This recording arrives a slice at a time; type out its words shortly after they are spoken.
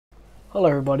Hello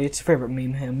everybody, it's your favourite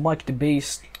meme here, Mike the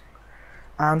Beast.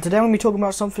 And today I'm going to be talking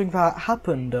about something that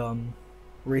happened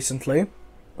recently,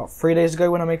 about 3 days ago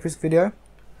when I make this video.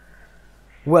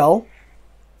 Well,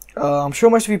 I'm sure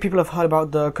most of you people have heard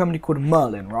about the company called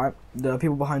Merlin, right? The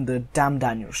people behind the Damn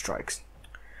Daniel strikes.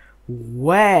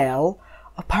 Well,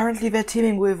 apparently they're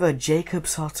teaming with Jacob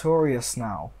Sartorius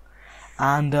now.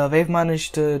 And they've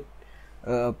managed to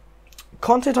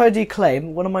Content ID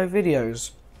claim one of my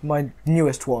videos. My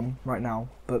newest one right now,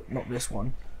 but not this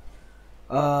one.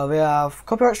 They have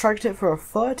copyright striked it for a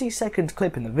 30-second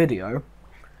clip in the video,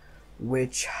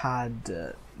 which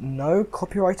had no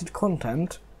copyrighted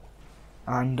content,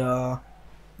 and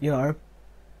you know,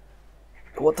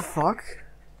 what the fuck?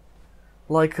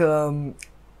 Like, I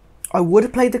would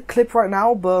have played the clip right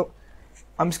now, but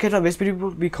I'm scared that this video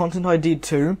will be Content ID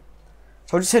too,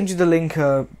 so I'll just send you the link,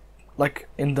 like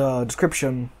in the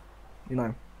description, you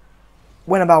know.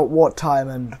 When, about, what time,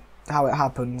 and how it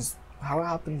happens,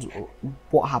 or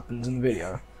what happens in the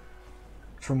video,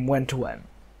 from when to when,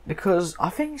 because I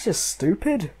think it's just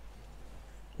stupid.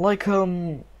 Like,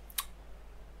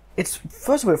 it's,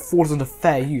 first of all, it falls under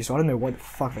fair use, so I don't know why the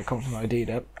fuck they Content ID'd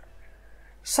it.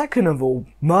 Second of all,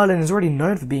 Merlin is already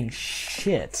known for being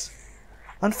shit.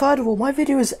 And third of all, my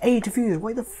video is 8 views,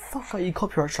 why the fuck are you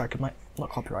copyright striking my,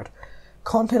 not copyright,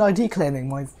 Content ID claiming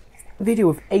my video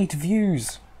with 8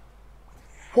 views?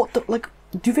 What the, like,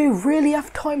 do they really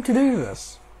have time to do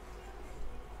this?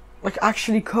 Like,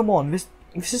 actually, come on, this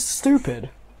is stupid.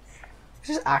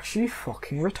 This is actually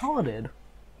fucking retarded.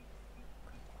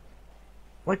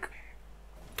 Like,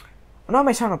 I know I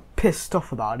may sound pissed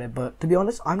off about it, but to be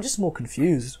honest, I'm just more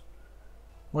confused.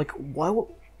 Like,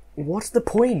 what's the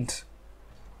point?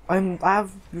 I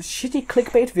have shitty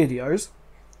clickbait videos.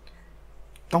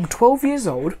 I'm 12 years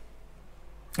old.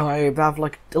 I have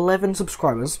like 11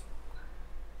 subscribers.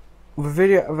 With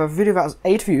a video that has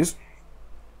 8 views.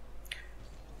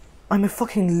 I'm a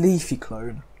fucking Leafy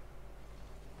clone.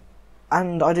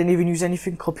 And I didn't even use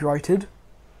anything copyrighted.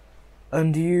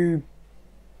 And you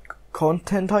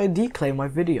Content ID claim my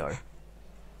video.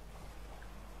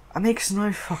 That makes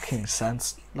no fucking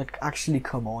sense. Like, actually,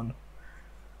 come on.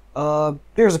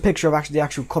 Here's a picture of actually the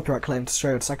actual copyright claim to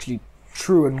show it's actually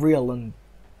true and real and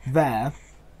there.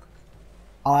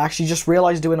 I actually just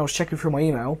realised it when I was checking through my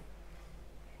email.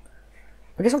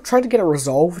 I guess I'll try to get it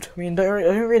resolved. I mean, I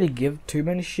don't really give too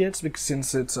many shits, because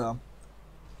since it's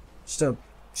just a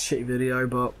shitty video,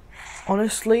 but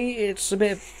honestly, it's a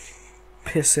bit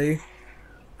pissy.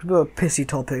 It's a bit of a pissy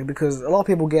topic, because a lot of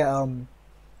people get,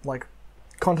 like,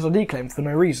 Content ID claimed for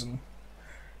no reason.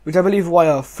 Which I believe why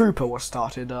FUPA was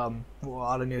started. Well,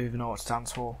 I don't even know what it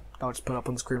stands for. I'll just put it up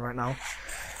on the screen right now.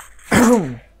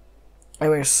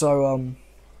 Anyway, so,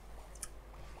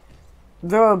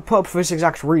 they're put up for this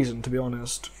exact reason, to be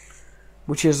honest,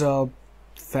 which is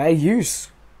fair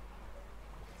use.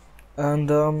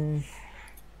 And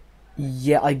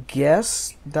yeah, I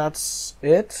guess that's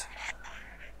it.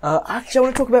 Actually, I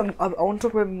want to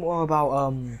talk a bit more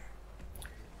about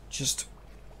just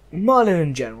Merlin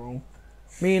in general.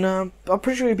 I mean, I'm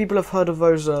pretty sure people have heard of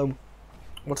those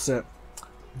what's it?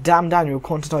 Damn Daniel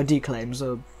Content ID claims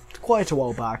quite a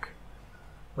while back,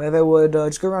 where they would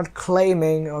just go around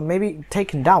claiming, or maybe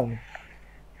taking down,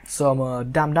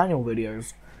 some Damn Daniel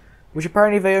videos, which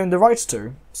apparently they own the rights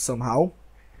to, somehow.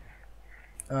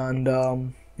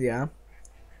 And, yeah.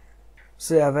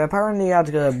 So yeah, they apparently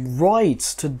had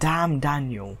rights to Damn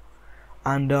Daniel,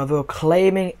 and they were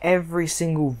claiming every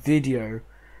single video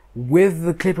with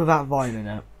the clip of that Vine in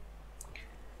it.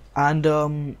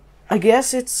 And, I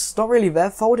guess it's not really their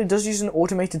fault, it does use an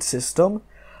automated system.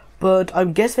 But I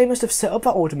guess they must have set up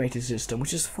that automated system,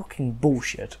 which is fucking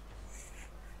bullshit.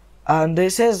 And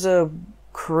it says,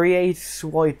 create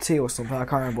YT or something, I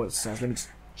can't remember what it says, let me just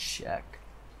check.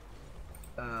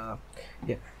 Yeah,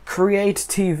 Create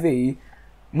TV,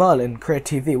 Merlin Create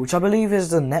TV, which I believe is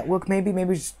the network, maybe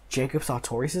it's Jacob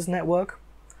Sartorius' network.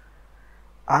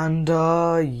 And,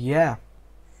 yeah.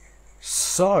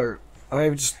 So, I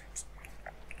just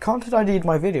Content ID'd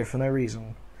my video for no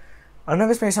reason. I know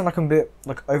this may sound like I'm a bit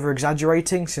like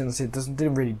over-exaggerating, since it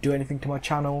didn't really do anything to my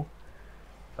channel.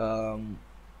 I'm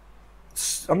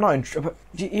not in trouble.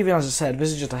 Even as I said,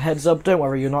 this is just a heads up. Don't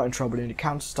worry, you're not in trouble. And your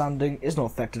counter standing is not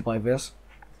affected by this.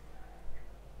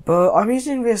 But I'm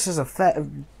using this as a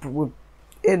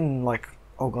in like,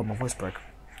 oh god, my voice broke.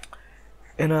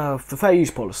 In the fair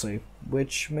use policy,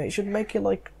 which should make it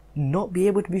like not be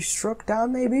able to be struck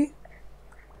down, maybe.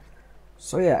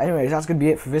 So yeah. Anyways, that's gonna be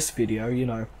it for this video. You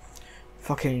know.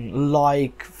 Fucking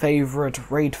like, favorite,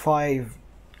 rate 5,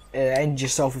 end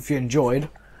yourself if you enjoyed.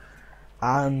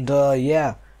 And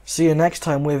yeah, See you next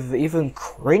time with even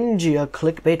cringier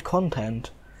clickbait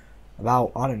content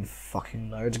about, I don't fucking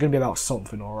know, it's gonna be about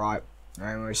something, alright?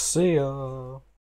 Anyway, see ya.